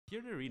Here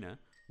at Orena,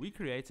 we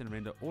create and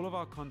render all of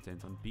our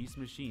content on beast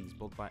machines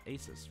built by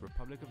ASUS,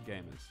 Republic of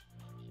Gamers.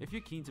 If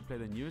you're keen to play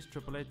the newest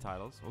AAA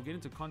titles or get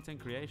into content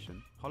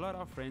creation, holler at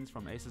our friends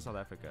from ASUS South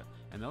Africa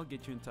and they'll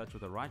get you in touch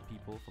with the right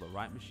people for the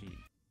right machine.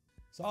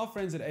 So our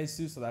friends at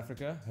ASUS South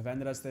Africa have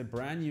handed us their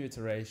brand new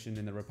iteration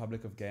in the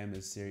Republic of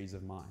Gamers series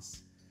of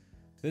mice.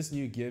 This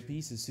new gear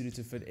piece is suited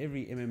to fit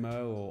every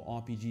MMO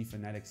or RPG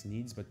fanatic's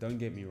needs, but don't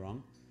get me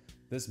wrong,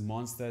 this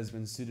monster has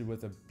been suited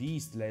with a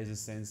beast laser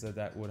sensor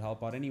that would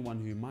help out anyone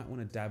who might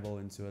want to dabble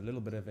into a little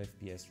bit of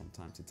FPS from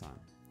time to time.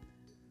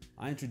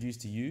 I introduce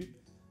to you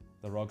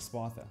the ROG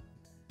Spatha.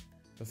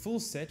 The full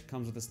set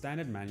comes with a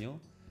standard manual,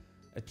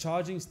 a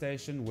charging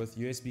station with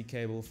USB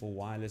cable for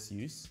wireless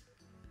use,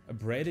 a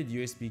braided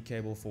USB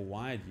cable for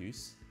wired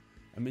use,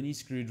 a mini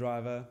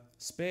screwdriver,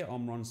 spare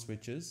Omron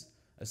switches,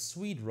 a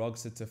sweet ROG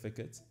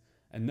certificate,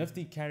 a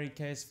nifty carry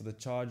case for the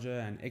charger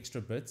and extra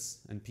bits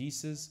and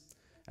pieces,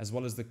 as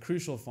well as the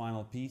crucial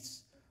final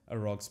piece, a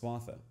ROG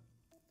Spatha.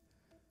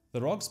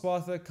 The ROG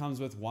Spatha comes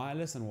with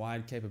wireless and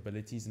wired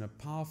capabilities and a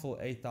powerful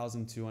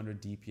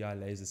 8200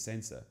 dpi laser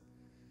sensor.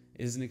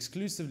 It is an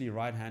exclusively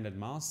right-handed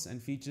mouse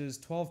and features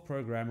 12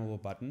 programmable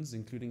buttons,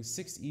 including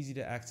 6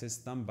 easy-to-access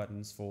thumb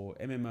buttons for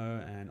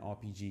MMO and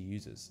RPG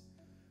users.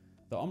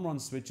 The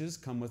Omron switches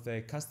come with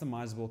a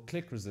customizable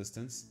click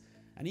resistance,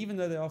 and even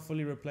though they are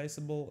fully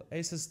replaceable,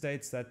 ASUS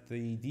states that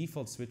the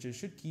default switches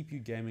should keep you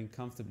gaming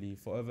comfortably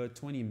for over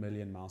 20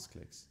 million mouse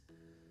clicks.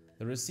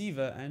 The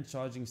receiver and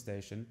charging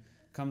station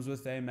comes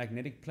with a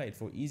magnetic plate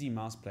for easy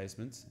mouse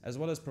placement, as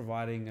well as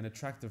providing an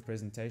attractive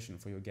presentation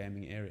for your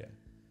gaming area.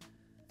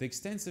 The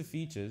extensive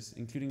features,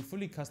 including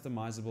fully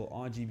customizable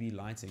RGB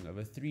lighting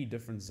over 3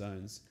 different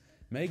zones,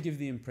 may give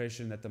the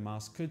impression that the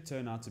mouse could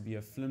turn out to be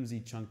a flimsy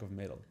chunk of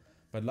metal,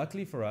 but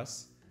luckily for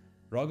us,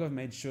 ROG have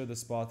made sure the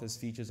Spatha's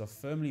features are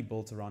firmly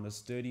built around a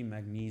sturdy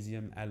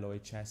magnesium alloy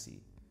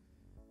chassis.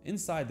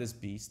 Inside this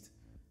beast,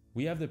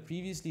 we have the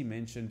previously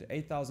mentioned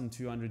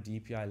 8200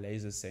 dpi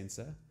laser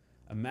sensor,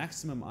 a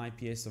maximum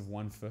IPS of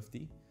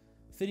 150,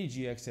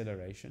 30G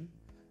acceleration,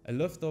 a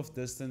lift-off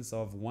distance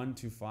of 1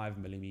 to 5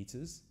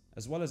 mm,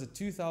 as well as a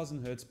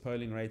 2000 Hz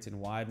polling rate in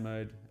wired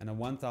mode and a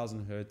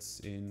 1000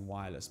 Hz in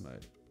wireless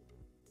mode.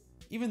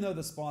 Even though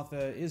the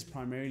Spatha is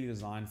primarily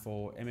designed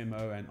for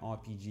MMO and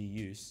RPG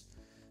use,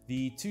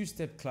 the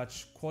 2-step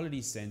clutch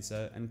quality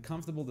sensor and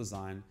comfortable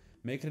design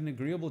make it an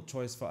agreeable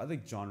choice for other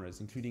genres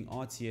including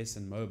RTS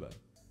and MOBA.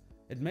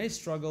 It may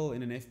struggle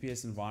in an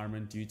FPS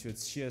environment due to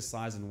its sheer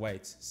size and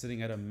weight,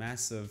 sitting at a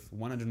massive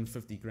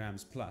 150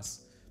 grams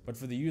plus, but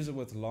for the user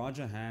with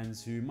larger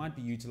hands who might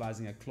be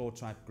utilizing a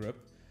claw-type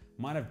grip,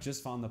 might have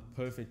just found the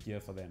perfect gear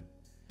for them.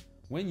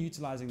 When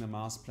utilizing the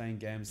mouse playing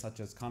games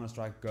such as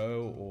Counter-Strike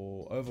Go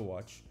or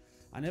Overwatch,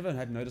 I never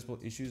had noticeable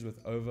issues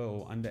with over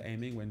or under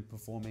aiming when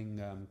performing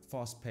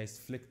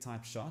fast-paced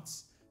flick-type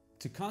shots.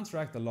 To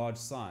counteract the large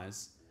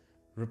size,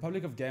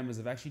 Republic of Gamers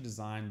have actually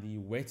designed the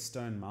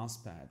Whetstone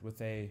mousepad with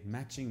a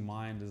matching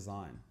Mayan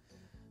design.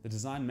 The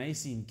design may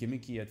seem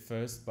gimmicky at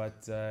first,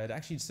 but it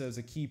actually serves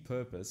a key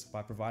purpose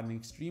by providing an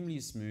extremely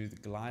smooth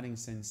gliding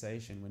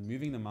sensation when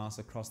moving the mouse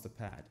across the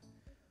pad.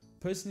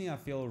 Personally, I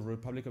feel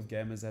Republic of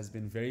Gamers has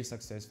been very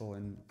successful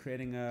in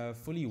creating a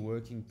fully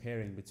working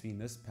pairing between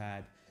this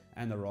pad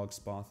and the ROG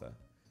Spatha.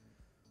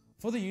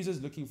 For the users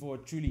looking for a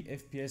truly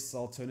FPS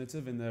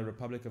alternative in the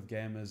Republic of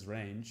Gamers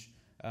range,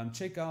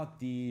 check out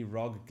the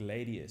ROG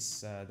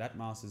Gladius. That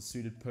mouse is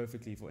suited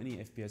perfectly for any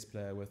FPS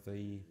player with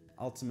the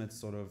ultimate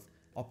sort of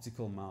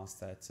optical mouse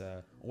that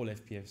all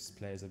FPS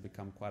players have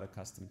become quite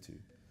accustomed to.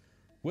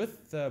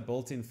 With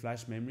built-in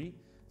flash memory,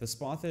 the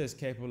Spatha is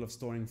capable of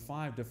storing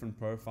 5 different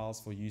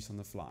profiles for use on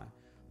the fly,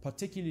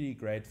 particularly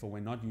great for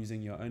when not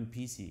using your own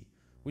PC,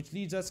 which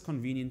leads us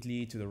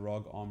conveniently to the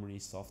ROG Armory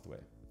software.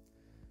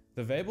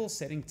 The available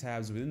setting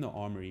tabs within the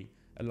Armory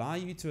allow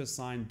you to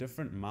assign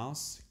different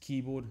mouse,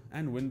 keyboard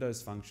and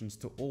Windows functions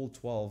to all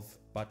 12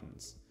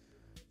 buttons.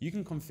 You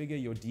can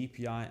configure your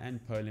DPI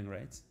and polling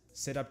rate,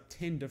 set up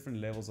 10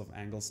 different levels of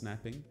angle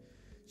snapping,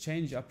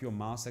 change up your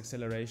mouse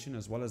acceleration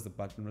as well as the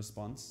button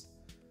response.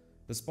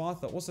 The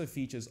Spatha also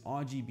features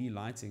RGB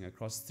lighting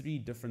across 3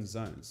 different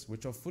zones,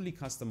 which are fully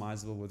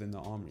customizable within the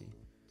Armory.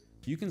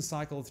 You can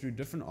cycle through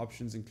different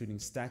options including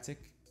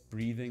static,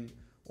 breathing,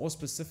 or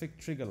specific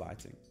trigger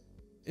lighting.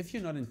 If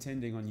you're not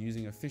intending on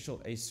using official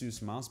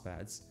ASUS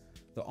mousepads,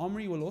 the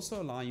Armory will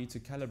also allow you to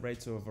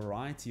calibrate to a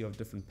variety of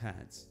different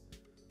pads.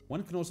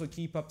 One can also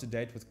keep up to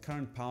date with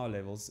current power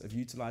levels of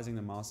utilizing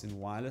the mouse in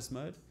wireless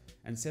mode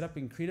and set up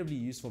incredibly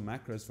useful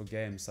macros for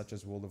games such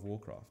as World of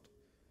Warcraft.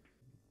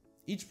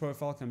 Each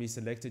profile can be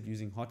selected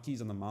using hotkeys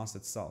on the mouse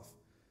itself.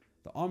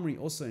 The Armory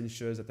also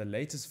ensures that the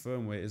latest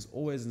firmware is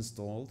always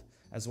installed,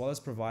 as well as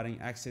providing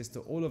access to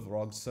all of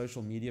ROG's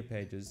social media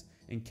pages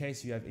in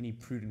case you have any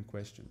prudent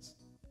questions.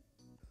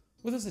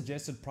 With a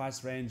suggested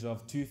price range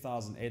of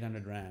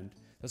 2,800 Rand,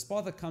 the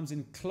Spatha comes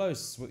in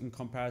close in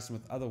comparison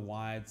with other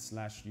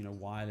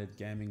wired/wired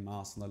gaming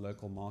mouse on the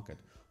local market,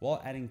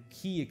 while adding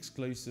key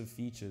exclusive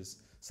features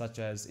such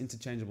as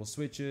interchangeable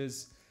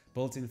switches,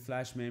 built-in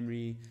flash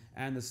memory,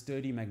 and the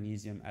sturdy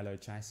magnesium alloy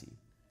chassis.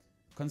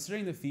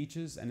 Considering the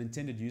features and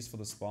intended use for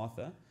the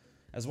Spatha,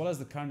 as well as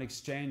the current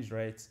exchange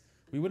rate,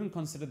 we wouldn't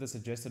consider the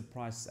suggested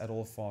price at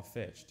all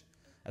far-fetched.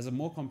 As a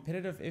more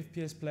competitive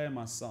FPS player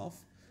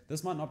myself,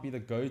 this might not be the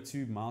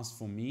go-to mouse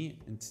for me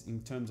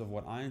in terms of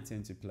what I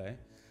intend to play,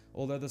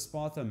 although the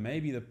Spatha may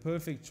be the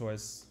perfect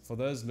choice for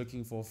those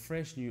looking for a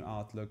fresh new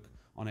outlook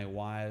on a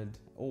wired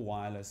or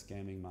wireless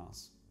gaming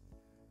mouse.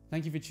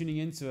 Thank you for tuning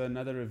in to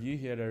another review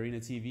here at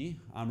OrenaTV.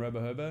 I'm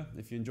RoBoHoBo.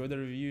 If you enjoyed the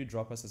review,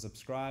 drop us a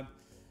subscribe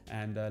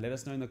and let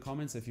us know in the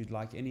comments if you'd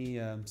like any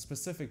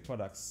specific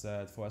products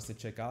for us to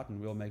check out, and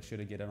we'll make sure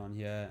to get it on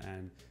here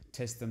and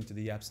test them to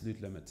the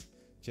absolute limit.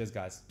 Cheers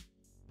guys.